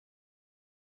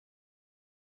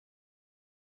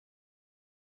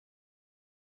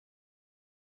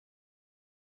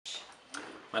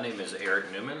My name is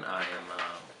Eric Newman. I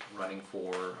am running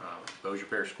for Bossier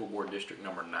Parish School Board District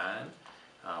number 9,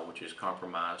 which is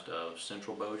comprised of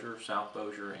Central Bossier, South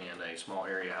Bossier, and a small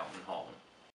area out in Halton.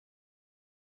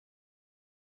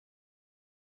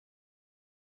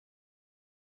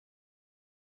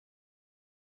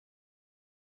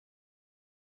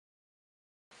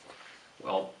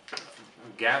 Well,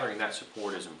 gathering that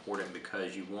support is important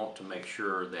because you want to make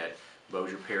sure that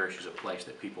Bossier Parish is a place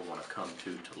that people want to come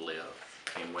to live.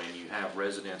 And when you have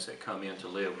residents that come in to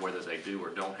live, whether they do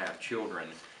or don't have children,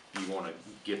 you want to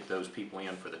get those people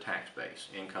in for the tax base.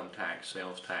 Income tax,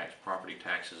 sales tax, property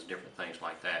taxes, different things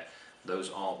like that. Those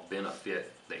all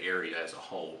benefit the area as a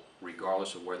whole,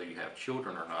 regardless of whether you have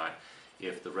children or not.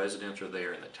 If the residents are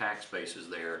there and the tax base is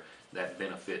there, that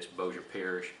benefits Bossier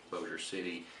Parish, Bossier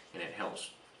City, and it helps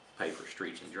pay for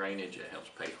streets and drainage. It helps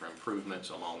pay for improvements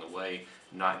along the way,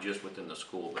 not just within the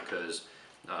school, because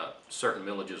certain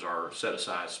millages are set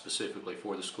aside specifically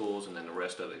for the schools, and then the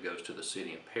rest of it goes to the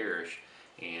city and parish.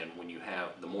 And when you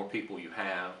have, the more people you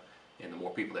have and the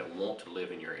more people that want to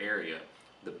live in your area,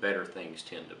 the better things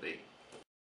tend to be.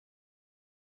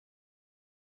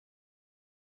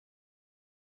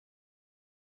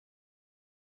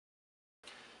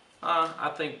 I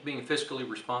think being fiscally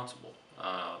responsible,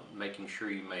 making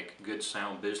sure you make good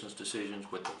sound business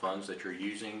decisions with the funds that you're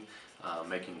using,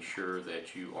 making sure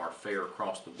that you are fair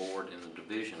across the board in the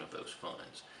division of those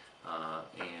funds.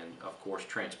 And of course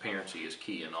transparency is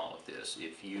key in all of this.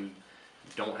 If you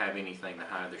don't have anything to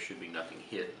hide, there should be nothing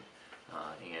hidden.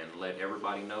 And let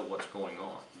everybody know what's going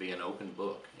on. Be an open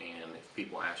book, and if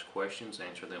people ask questions,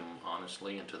 answer them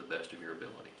honestly and to the best of your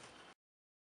ability.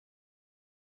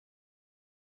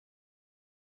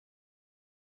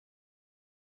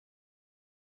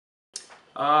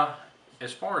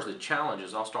 As far as the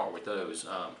challenges, I'll start with those.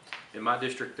 In my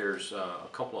district, there's a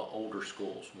couple of older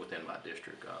schools within my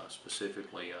district,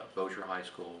 specifically Bossier High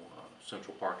School,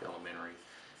 Central Park Elementary.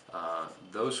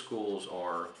 Those schools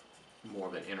are more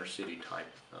of an inner city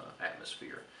type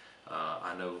atmosphere.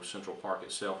 I know Central Park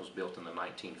itself was built in the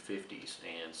 1950s,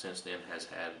 and since then has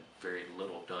had very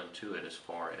little done to it as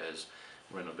far as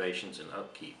renovations and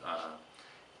upkeep.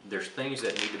 There's things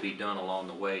that need to be done along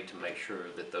the way to make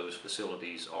sure that those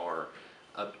facilities are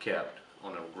upkept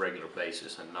on a regular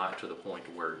basis and not to the point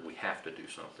where we have to do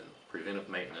something. Preventive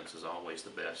maintenance is always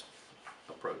the best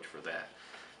approach for that.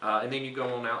 And then you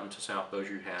go on out into South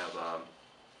Bossier, you have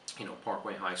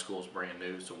Parkway High School is brand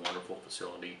new. It's a wonderful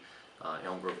facility.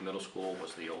 Elm Grove Middle School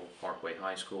was the old Parkway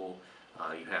High School.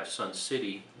 You have Sun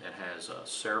City that has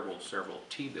several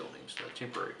T buildings,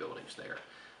 temporary buildings there.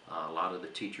 A lot of the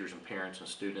teachers and parents and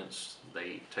students,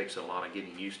 it takes a lot of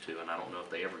getting used to, and I don't know if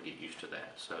they ever get used to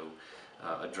that. So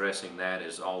addressing that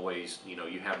is always,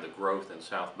 you have the growth in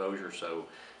South Bossier, so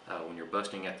when you're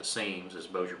busting at the seams, as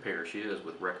Bossier Parish is,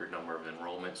 with record number of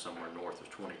enrollment, somewhere north of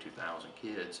 22,000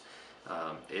 kids,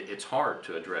 it's hard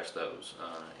to address those,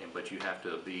 but you have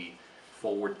to be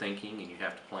forward thinking, and you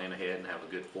have to plan ahead and have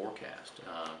a good forecast.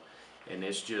 And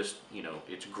it's just,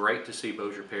 it's great to see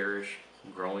Bossier Parish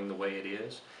growing the way it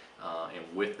is. And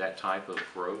with that type of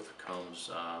growth comes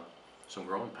some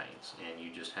growing pains, and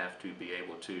you just have to be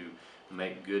able to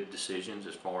make good decisions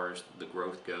as far as the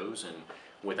growth goes. And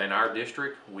within our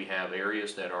district, we have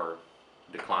areas that are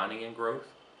declining in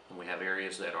growth, and we have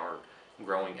areas that are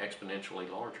growing exponentially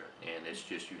larger, and it's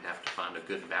just, you have to find a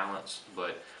good balance.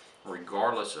 But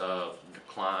regardless of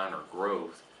decline or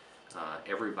growth,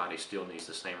 everybody still needs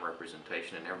the same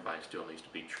representation, and everybody still needs to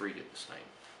be treated the same.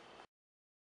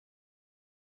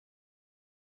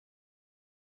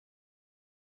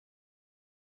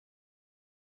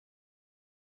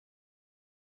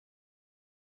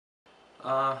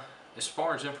 As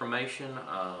far as information,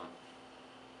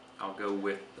 I'll go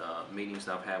with meetings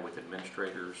that I've had with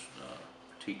administrators,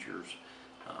 teachers,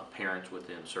 parents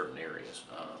within certain areas.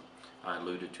 I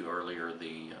alluded to earlier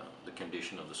the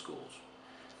condition of the schools.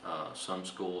 Some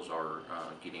schools are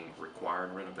getting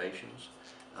required renovations,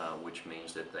 which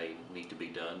means that they need to be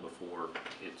done before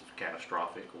it's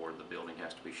catastrophic or the building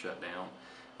has to be shut down.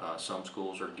 Some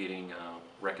schools are getting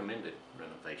recommended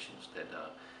renovations that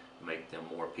make them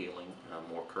more appealing,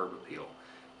 more curb appeal.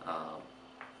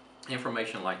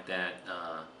 Information like that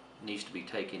needs to be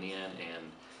taken in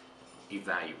and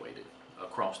evaluated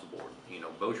across the board.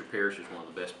 Bossier Parish is one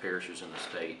of the best parishes in the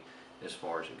state as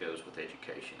far as it goes with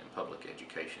education and public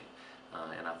education.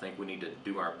 And I think we need to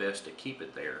do our best to keep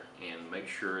it there and make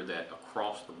sure that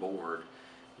across the board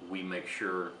we make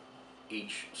sure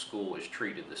each school is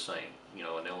treated the same.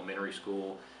 An elementary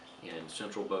school in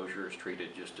Central Bossier is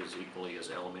treated just as equally as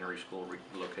elementary school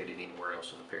located anywhere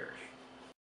else in the parish.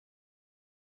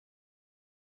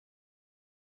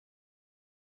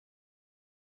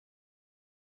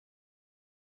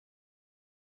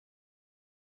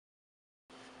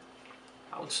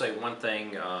 would say one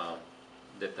thing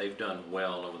that they've done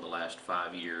well over the last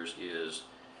 5 years is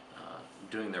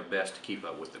doing their best to keep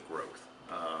up with the growth.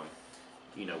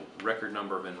 You know, record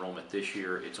number of enrollment this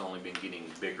year, it's only been getting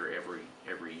bigger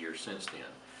every year since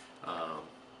then.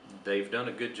 They've done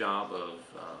a good job of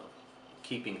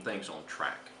keeping things on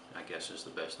track, I guess is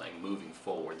the best thing, moving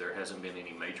forward. There hasn't been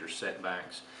any major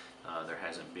setbacks. There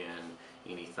hasn't been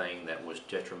anything that was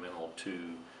detrimental to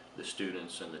the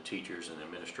students and the teachers and the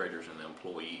administrators and the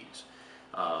employees.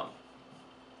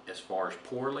 As far as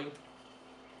poorly,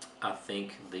 I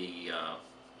think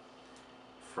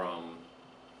from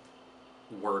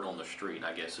word on the street,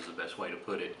 I guess is the best way to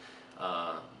put it,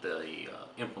 the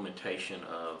implementation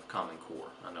of Common Core.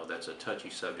 I know that's a touchy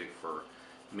subject for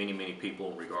many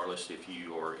people, regardless if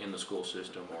you are in the school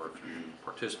system or if you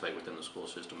participate within the school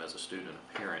system as a student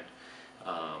or parent.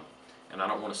 And I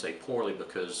don't want to say poorly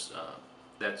because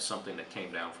that's something that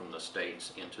came down from the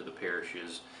states into the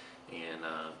parishes, and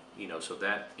you know, so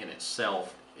that in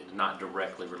itself is not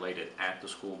directly related at the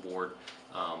school board,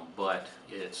 but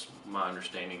it's my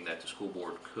understanding that the school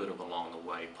board could have along the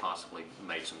way possibly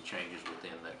made some changes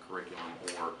within that curriculum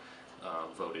or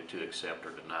voted to accept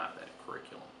or deny that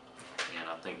curriculum. And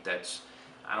I think that's,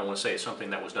 I don't want to say it's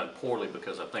something that was done poorly,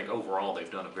 because I think overall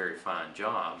they've done a very fine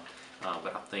job,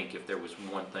 but I think if there was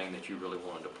one thing that you really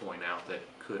wanted to point out that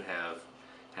could have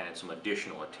had some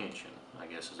additional attention, I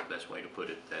guess is the best way to put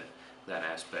it, that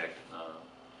aspect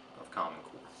of Common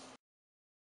Core.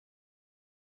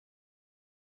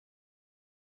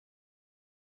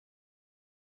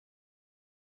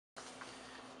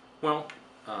 Well,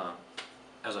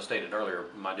 as I stated earlier,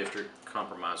 my district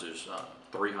compromises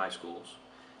 3 high schools,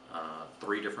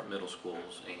 3 different middle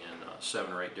schools, and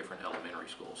 7 or 8 different elementary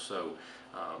schools. So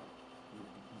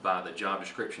by the job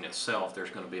description itself,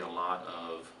 there's going to be a lot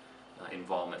of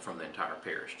involvement from the entire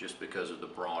parish, just because of the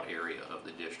broad area of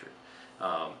the district.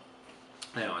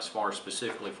 Now, as far as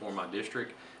specifically for my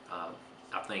district,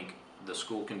 I think the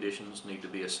school conditions need to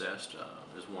be assessed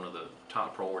as one of the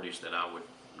top priorities that I would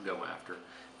go after.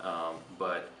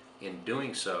 But in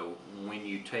doing so, when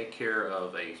you take care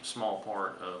of a small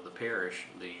part of the parish,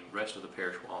 the rest of the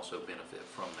parish will also benefit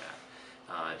from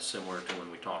that. It's similar to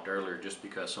when we talked earlier, just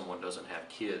because someone doesn't have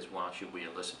kids, why should we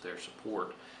elicit their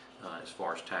support as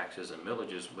far as taxes and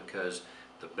millages? Because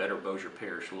the better Bossier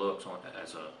Parish looks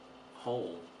as a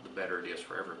whole, the better it is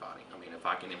for everybody. I mean, if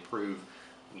I can improve,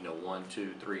 you know, 1,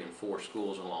 2, 3, and 4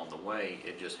 schools along the way,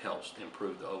 it just helps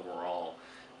improve the overall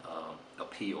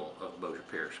appeal of Bossier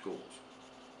Parish schools.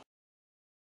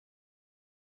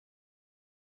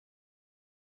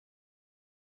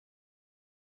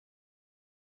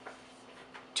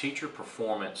 Teacher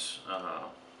performance,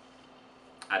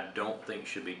 I don't think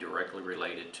should be directly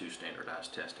related to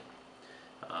standardized testing.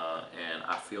 And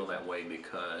I feel that way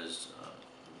because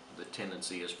the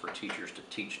tendency is for teachers to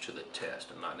teach to the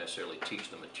test and not necessarily teach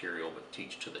the material, but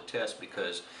teach to the test,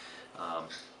 because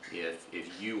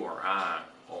if you or I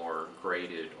are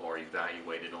graded or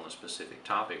evaluated on a specific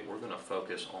topic, we're going to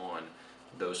focus on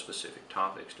those specific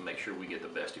topics to make sure we get the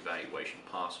best evaluation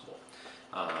possible.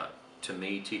 To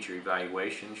me, teacher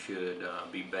evaluation should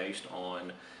be based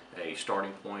on a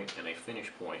starting point and a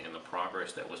finish point in the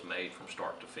progress that was made from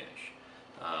start to finish.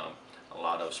 A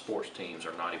lot of sports teams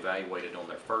are not evaluated on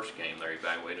their first game, they're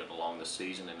evaluated along the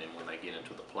season, and then when they get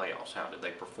into the playoffs, how did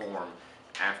they perform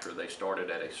after they started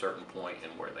at a certain point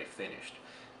and where they finished.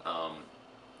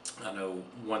 I know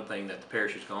one thing that the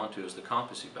parish has gone to is the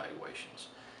compass evaluations.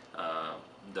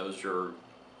 Those are,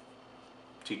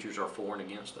 teachers are for and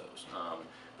against those.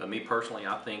 But me personally,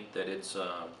 I think that it's,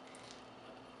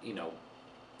 you know,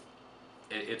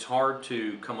 it's hard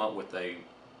to come up with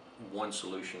one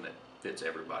solution that fits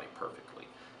everybody perfectly,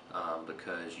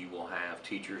 because you will have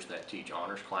teachers that teach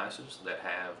honors classes that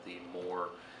have the more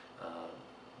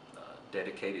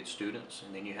dedicated students,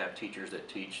 and then you have teachers that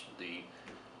teach the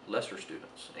lesser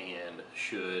students. And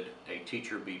should a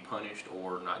teacher be punished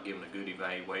or not given a good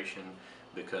evaluation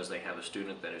because they have a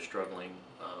student that is struggling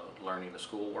learning the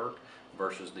schoolwork,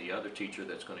 versus the other teacher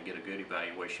that's going to get a good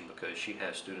evaluation because she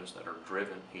has students that are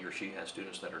driven, he or she has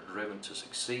students that are driven to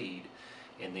succeed?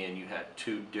 And then you have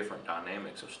 2 different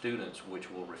dynamics of students, which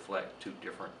will reflect 2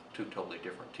 totally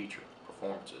different teacher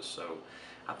performances. So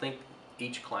I think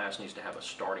each class needs to have a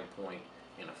starting point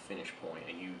and a finish point,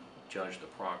 and you judge the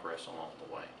progress along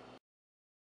the way.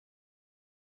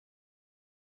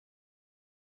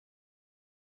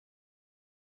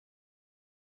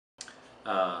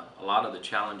 A lot of the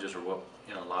challenges are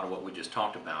a lot of what we just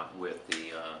talked about with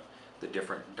the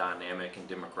different dynamic and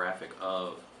demographic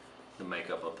of the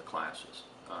makeup of the classes.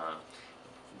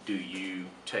 Do you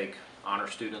take honor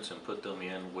students and put them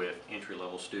in with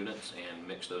entry-level students and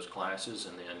mix those classes,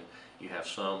 and then you have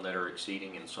some that are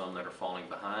exceeding and some that are falling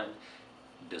behind.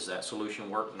 Does that solution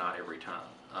work? Not every time.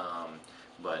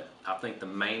 But I think the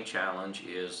main challenge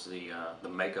is the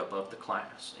makeup of the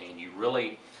class, and you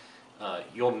really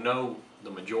you'll know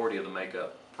the majority of the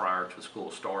makeup prior to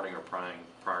school starting or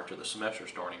prior to the semester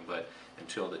starting, but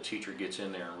until the teacher gets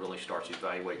in there and really starts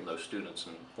evaluating those students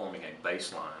and forming a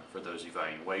baseline for those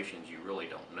evaluations, you really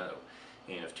don't know.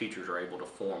 And if teachers are able to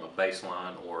form a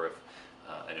baseline, or if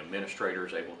an administrator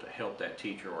is able to help that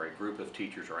teacher, or a group of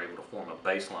teachers are able to form a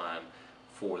baseline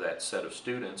for that set of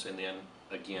students, and then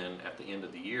again at the end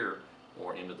of the year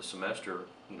or end of the semester,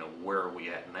 where are we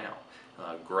at now?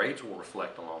 Grades will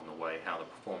reflect along the way how the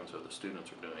performance of the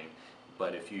students are doing,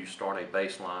 but if you start a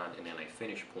baseline and then a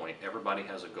finish point, everybody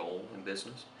has a goal in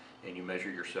business, and you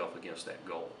measure yourself against that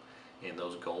goal. And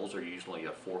those goals are usually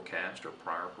a forecast or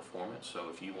prior performance. So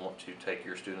if you want to take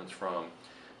your students from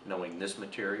knowing this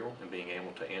material and being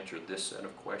able to answer this set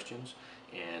of questions,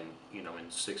 and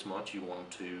in 6 months you want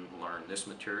them to learn this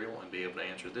material and be able to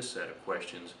answer this set of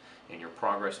questions, and your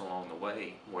progress along the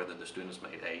way, whether the students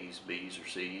made A's, B's, or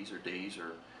C's, or D's,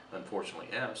 or unfortunately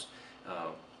F's,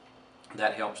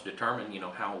 that helps determine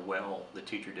how well the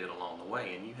teacher did along the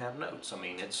way. And you have notes. I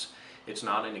mean, it's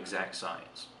not an exact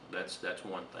science. That's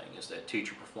one thing, is that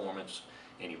teacher performance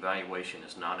and evaluation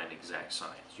is not an exact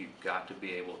science. You've got to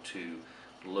be able to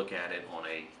look at it on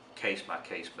a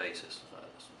case-by-case basis.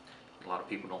 A lot of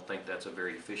people don't think that's a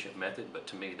very efficient method, but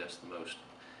to me that's the most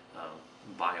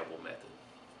viable method.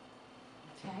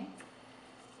 Okay.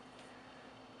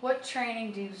 What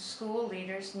training do school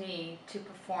leaders need to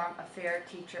perform a fair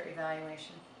teacher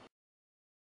evaluation?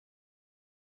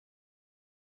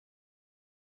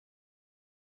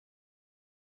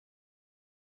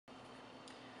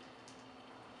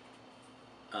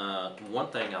 One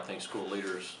thing I think school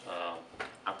leaders,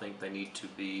 I think they need to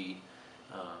be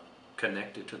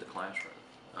connected to the classroom.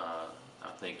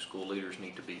 I think school leaders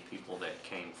need to be people that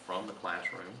came from the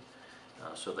classroom,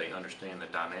 so they understand the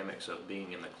dynamics of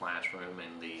being in the classroom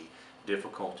and the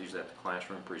difficulties that the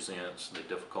classroom presents, the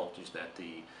difficulties that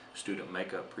the student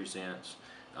makeup presents.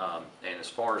 And as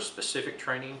far as specific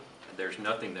training, there's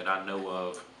nothing that I know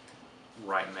of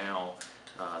right now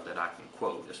that I can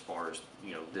quote as far as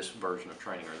this version of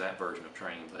training or that version of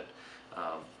training, but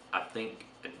I think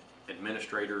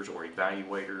administrators or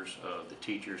evaluators of the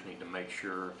teachers need to make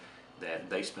sure that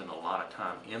they spend a lot of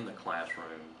time in the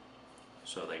classroom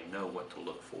so they know what to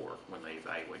look for when they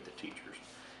evaluate the teachers.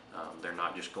 They're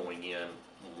not just going in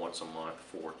once a month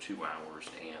for 2 hours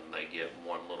and they get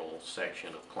one little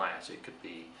section of class. It could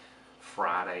be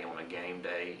Friday on a game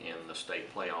day in the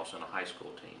state playoffs in a high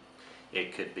school team.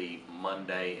 It could be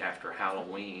Monday after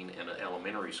Halloween in an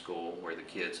elementary school where the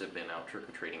kids have been out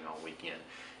trick-or-treating all weekend.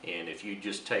 And if you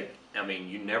just take,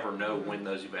 you never know when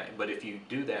those but if you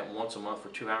do that once a month for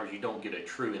 2 hours, you don't get a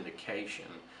true indication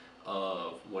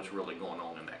of what's really going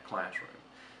on in that classroom.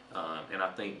 And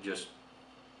I think just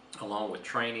along with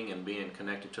training and being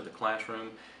connected to the classroom,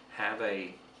 have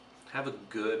a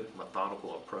good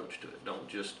methodical approach to it. Don't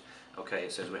just, okay,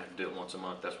 it says we have to do it once a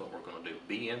month, that's what we're going to do.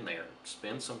 Be in there,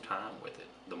 spend some time with it.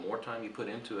 The more time you put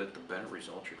into it, the better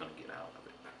results you're going to get out of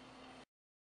it.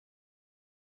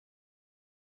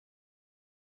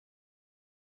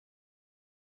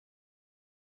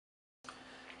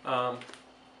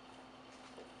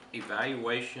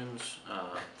 Evaluations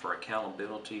for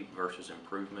accountability versus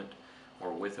improvement,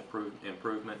 or with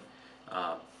improvement,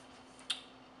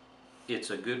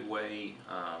 it's a good way.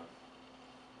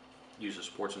 Use a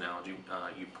sports analogy.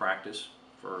 You practice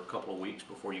for a couple of weeks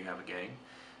before you have a game,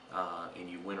 and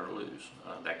you win or lose.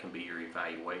 That can be your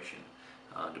evaluation.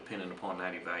 Depending upon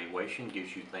that evaluation,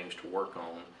 gives you things to work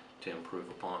on to improve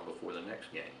upon before the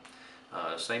next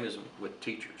game. Same as with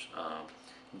teachers.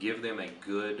 Give them a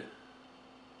good,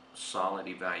 solid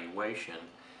evaluation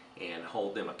and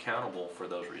hold them accountable for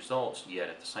those results, yet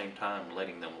at the same time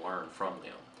letting them learn from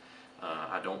them.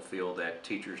 I don't feel that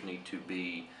teachers need to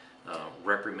be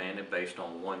reprimanded based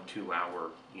on 1-2 hour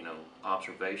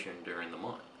observation during the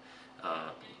month.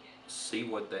 See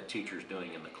what that teacher's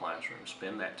doing in the classroom.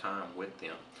 Spend that time with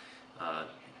them.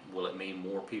 Will it mean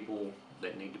more people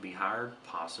that need to be hired?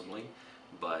 Possibly.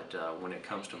 But when it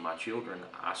comes to my children,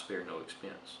 I spare no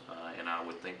expense. And I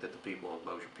would think that the people of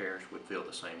Bossier Parish would feel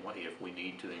the same way. If we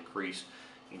need to increase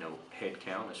head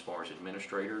count as far as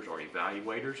administrators or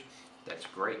evaluators, that's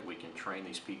great. We can train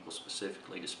these people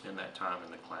specifically to spend that time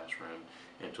in the classroom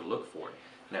and to look for it.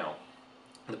 Now,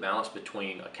 the balance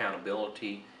between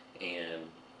accountability and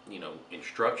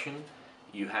instruction,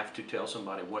 you have to tell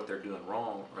somebody what they're doing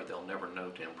wrong or they'll never know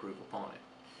to improve upon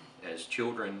it. As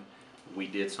children, we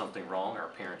did something wrong, our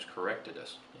parents corrected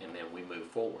us, and then we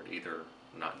moved forward, either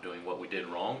not doing what we did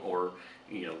wrong or,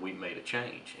 we made a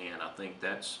change. And I think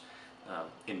that's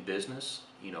in business,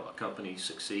 a company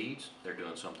succeeds, they're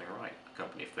doing something right. A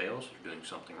company fails, they're doing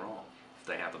something wrong. If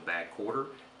they have a bad quarter,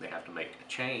 they have to make a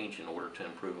change in order to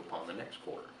improve upon the next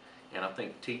quarter. And I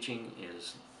think teaching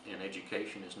and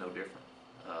education is no different.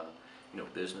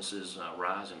 Businesses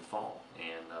rise and fall,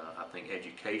 and I think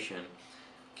education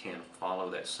can follow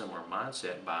that similar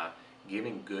mindset by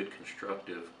giving good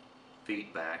constructive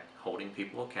feedback, holding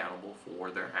people accountable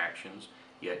for their actions,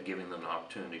 yet giving them an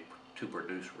opportunity to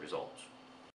produce results.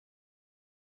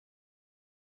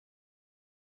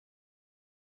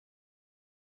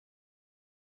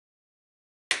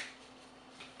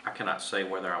 I cannot say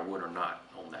whether I would or not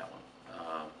on that one.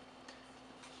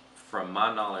 From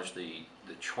my knowledge, the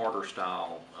charter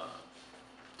style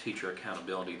teacher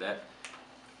accountability, that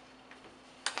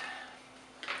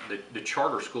the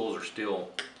charter schools are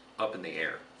still up in the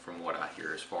air from what I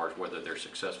hear as far as whether they're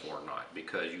successful or not,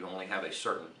 because you only have a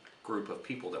certain group of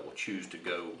people that will choose to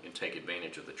go and take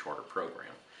advantage of the charter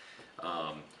program.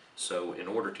 So in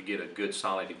order to get a good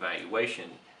solid evaluation,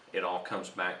 it all comes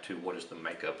back to what is the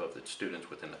makeup of the students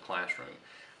within the classroom.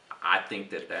 I think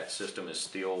that system is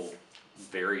still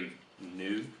very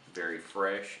new, very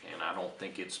fresh, and I don't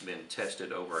think it's been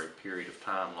tested over a period of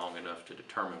time long enough to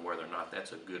determine whether or not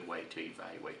that's a good way to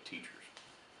evaluate teachers.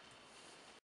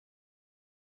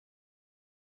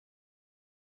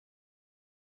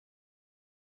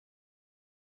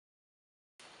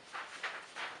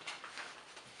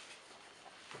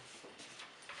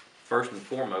 First and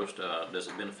foremost, does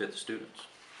it benefit the students?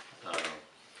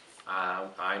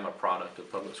 I'm a product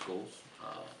of public schools.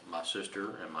 My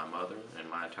sister and my mother and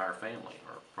my entire family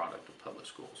are a product of public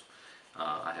schools.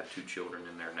 I have 2 children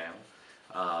in there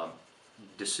now.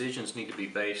 Decisions need to be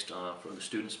based for the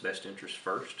student's best interest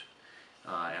first.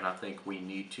 And I think we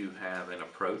need to have an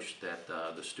approach that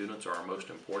the students are our most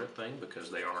important thing, because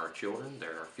they are our children,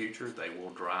 they're our future, they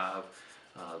will drive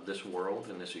this world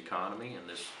and this economy and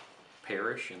this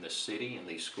parish and this city and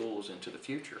these schools into the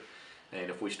future. And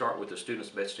if we start with the student's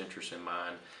best interest in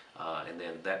mind, and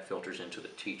then that filters into the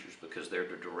teachers, because they're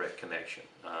the direct connection.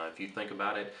 If you think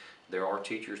about it, there are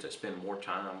teachers that spend more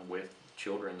time with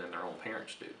children than their own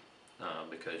parents do,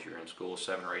 because you're in school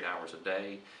 7 or 8 hours a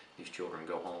day. These children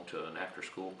go home to an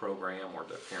after-school program, or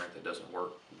the parent that doesn't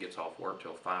work gets off work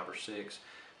till 5 or 6,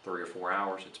 3 or 4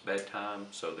 hours, it's bedtime,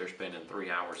 so they're spending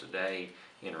 3 hours a day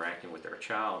interacting with their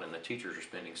child, and the teachers are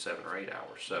spending 7 or 8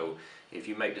 hours. So if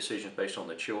you make decisions based on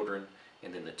the children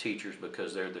and then the teachers,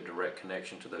 because they're the direct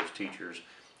connection to those teachers,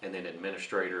 and then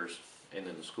administrators and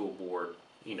then the school board,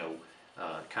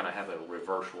 kind of have a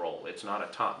reverse role. It's not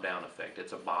a top-down effect,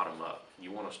 it's a bottom-up.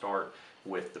 You want to start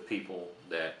with the people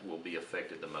that will be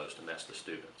affected the most, and that's the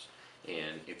students.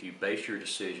 And if you base your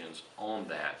decisions on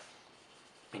that,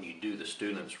 and you do the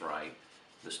students right,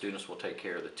 the students will take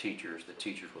care of the teachers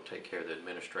will take care of the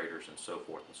administrators, and so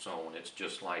forth and so on. It's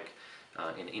just like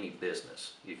in any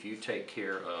business. If you take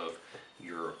care of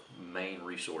your main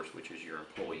resource, which is your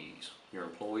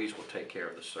employees will take care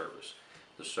of the service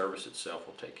itself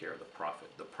will take care of the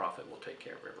profit will take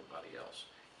care of everybody else.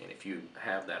 And if you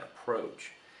have that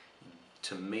approach,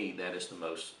 to me, that is the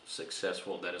most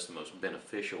successful, that is the most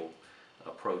beneficial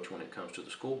approach when it comes to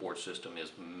the school board system,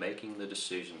 is making the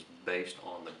decisions based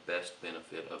on the best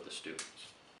benefit of the students.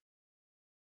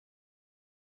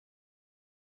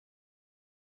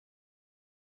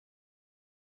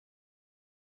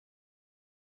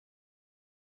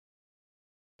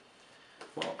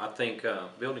 Well, I think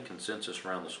building consensus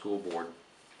around the school board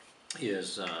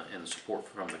is, and support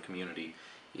from the community,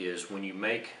 is when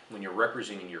you're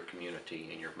representing your community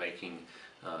and you're making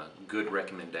good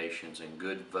recommendations and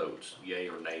good votes, yay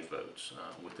or nay votes,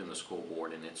 within the school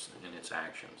board and its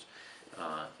actions,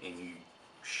 and you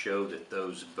show that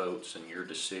those votes and your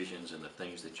decisions and the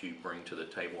things that you bring to the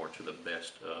table are to the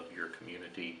best of your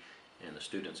community and the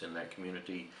students in that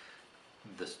community,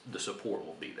 the support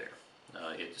will be there.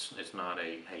 It's not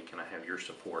a, hey, can I have your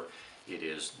support? It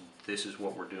is, this is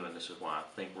what we're doing, this is why I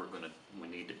think we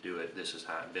need to do it, this is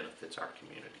how it benefits our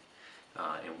community.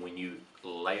 And when you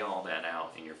lay all that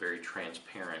out and you're very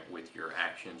transparent with your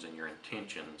actions and your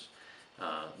intentions,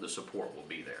 the support will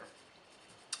be there.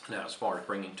 Now, as far as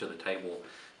bringing to the table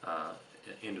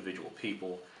individual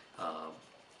people,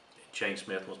 Jane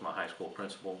Smith was my high school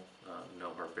principal,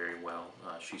 know her very well.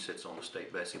 She sits on the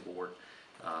state Bessie board.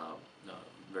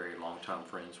 Very long time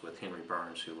friends with Henry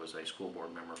Burns, who was a school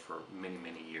board member for many,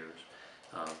 many years.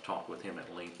 Talked with him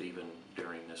at length even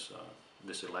during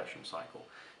this election cycle.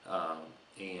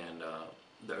 And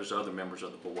there's other members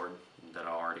of the board that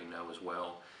I already know as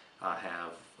well. I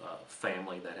have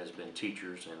family that has been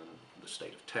teachers in the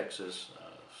state of Texas,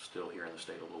 still here in the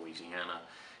state of Louisiana.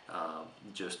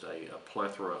 Just a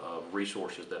plethora of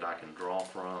resources that I can draw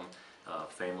from.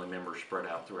 Family members spread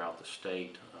out throughout the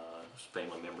state,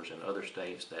 family members in other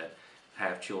states that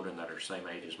have children that are same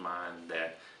age as mine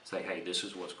that say, hey, this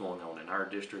is what's going on in our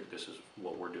district, this is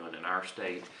what we're doing in our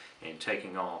state, and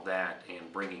taking all that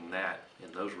and bringing that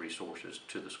and those resources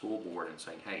to the school board and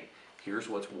saying, hey, here's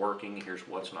what's working, here's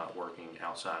what's not working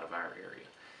outside of our area.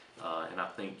 And I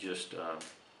think just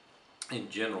in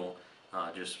general,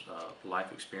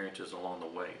 life experiences along the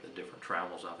way, the different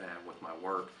travels I've had with my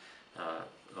work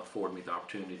afford me the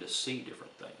opportunity to see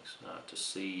different things, to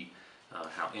see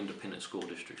how independent school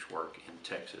districts work in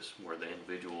Texas, where the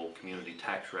individual community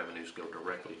tax revenues go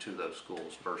directly to those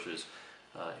schools versus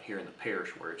here in the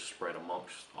parish where it's spread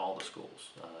amongst all the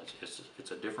schools.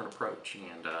 It's a different approach,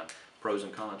 and pros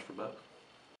and cons for both.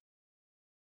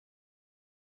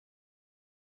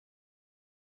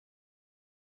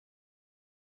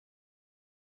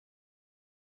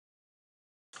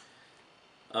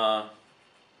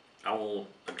 I will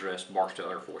address Barksdale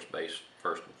Air Force Base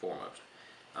first and foremost.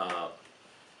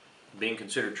 Being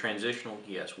considered transitional,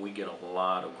 yes, we get a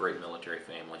lot of great military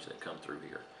families that come through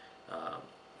here.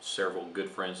 Several good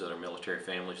friends that are military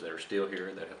families that are still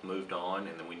here, that have moved on,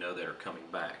 and then we know that are coming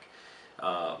back.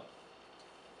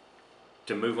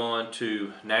 To move on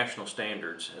to national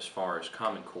standards as far as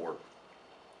Common Core,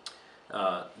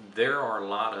 there are a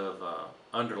lot of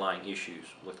underlying issues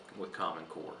with Common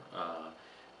Core.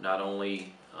 Not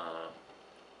only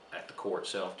at the core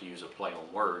itself, to use a play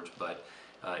on words, but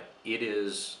it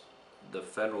is the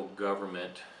federal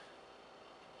government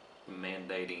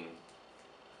mandating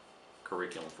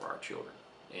curriculum for our children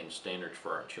and standards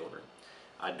for our children.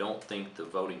 I don't think the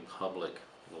voting public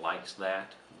likes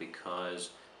that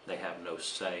because they have no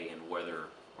say in whether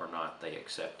or not they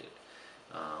accept it.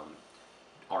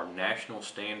 Are national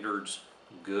standards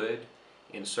good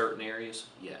in certain areas?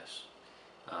 Yes.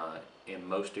 In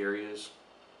most areas,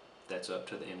 that's up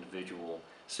to the individual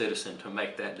citizen to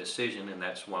make that decision, and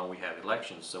that's why we have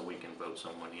elections, so we can vote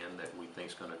someone in that we think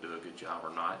is going to do a good job or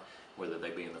not, whether they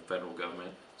be in the federal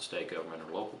government, state government,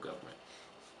 or local government.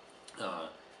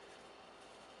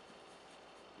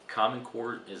 Common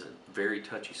Core is a very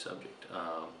touchy subject.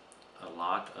 A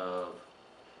lot of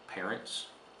parents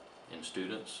and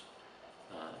students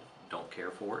don't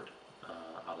care for it.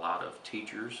 A lot of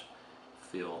teachers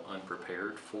feel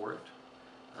unprepared for it.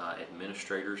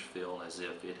 Administrators feel as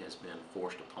if it has been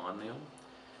forced upon them.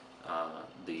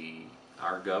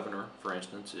 Our governor, for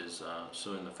instance, is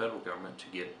suing the federal government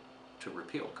to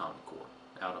repeal Common Core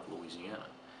out of Louisiana.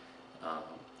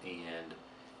 And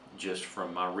just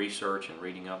from my research and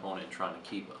reading up on it and trying to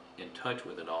keep in touch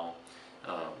with it all,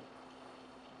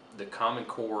 the Common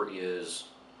Core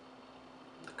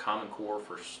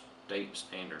for state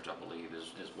standards, I believe,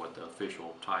 is what the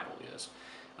official title is.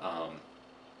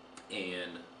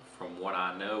 And from what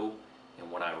I know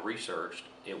and what I researched,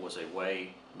 it was a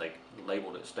way, they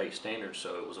labeled it state standards,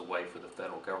 so it was a way for the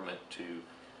federal government to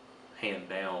hand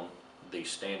down these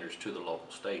standards to the local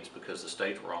states, because the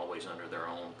states were always under their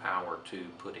own power to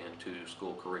put into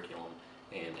school curriculum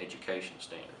and education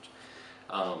standards.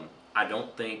 I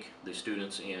don't think the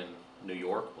students in New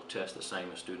York will test the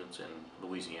same as students in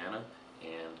Louisiana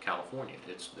and California.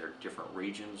 They're different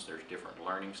regions, there's different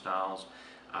learning styles.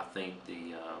 I think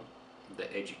the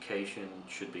education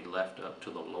should be left up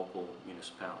to the local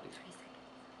municipalities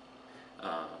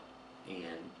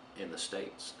in the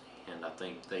states, and I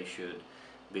think they should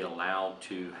be allowed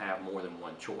to have more than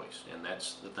one choice. And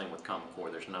that's the thing with Common Core,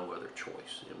 there's no other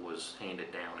choice. It was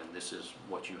handed down, and this is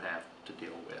what you have to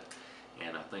deal with.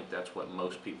 And I think that's what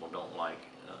most people don't like,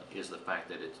 is the fact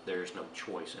that there's no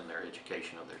choice in their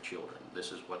education of their children.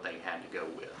 This is what they had to go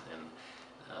with,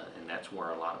 and that's where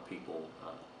a lot of people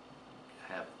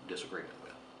have disagreement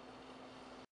with.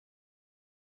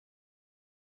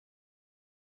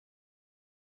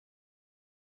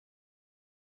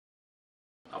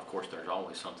 Of course, there's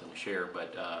always something to share,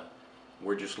 but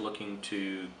we're just looking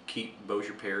to keep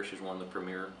Bossier Parish as one of the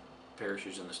premier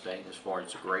parishes in the state. As far as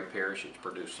it's a great parish, it's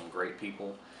produced some great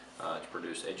people, it's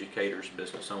produced educators,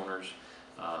 business owners,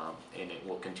 and it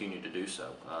will continue to do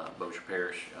so. Bossier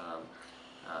Parish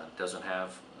doesn't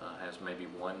have, has maybe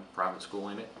one private school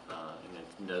in it, and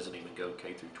it doesn't even go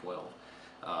K through 12.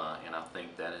 And I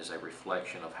think that is a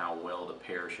reflection of how well the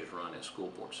parish has run its school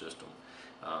board system,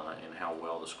 and how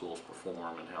well the schools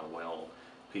perform, and how well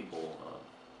people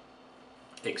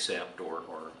accept or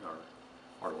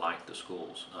like the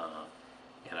schools.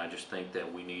 And I just think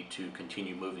that we need to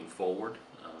continue moving forward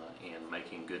and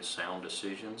making good sound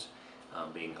decisions,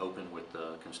 being open with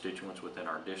the constituents within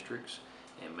our districts,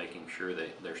 and making sure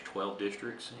that there's 12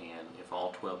 districts, and if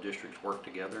all 12 districts work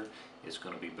together, it's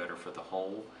going to be better for the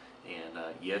whole. And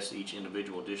yes, each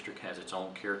individual district has its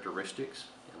own characteristics,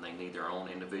 and they need their own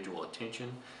individual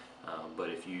attention. But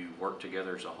if you work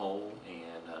together as a whole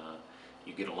and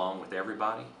you get along with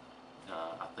everybody,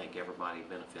 I think everybody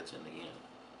benefits in the end.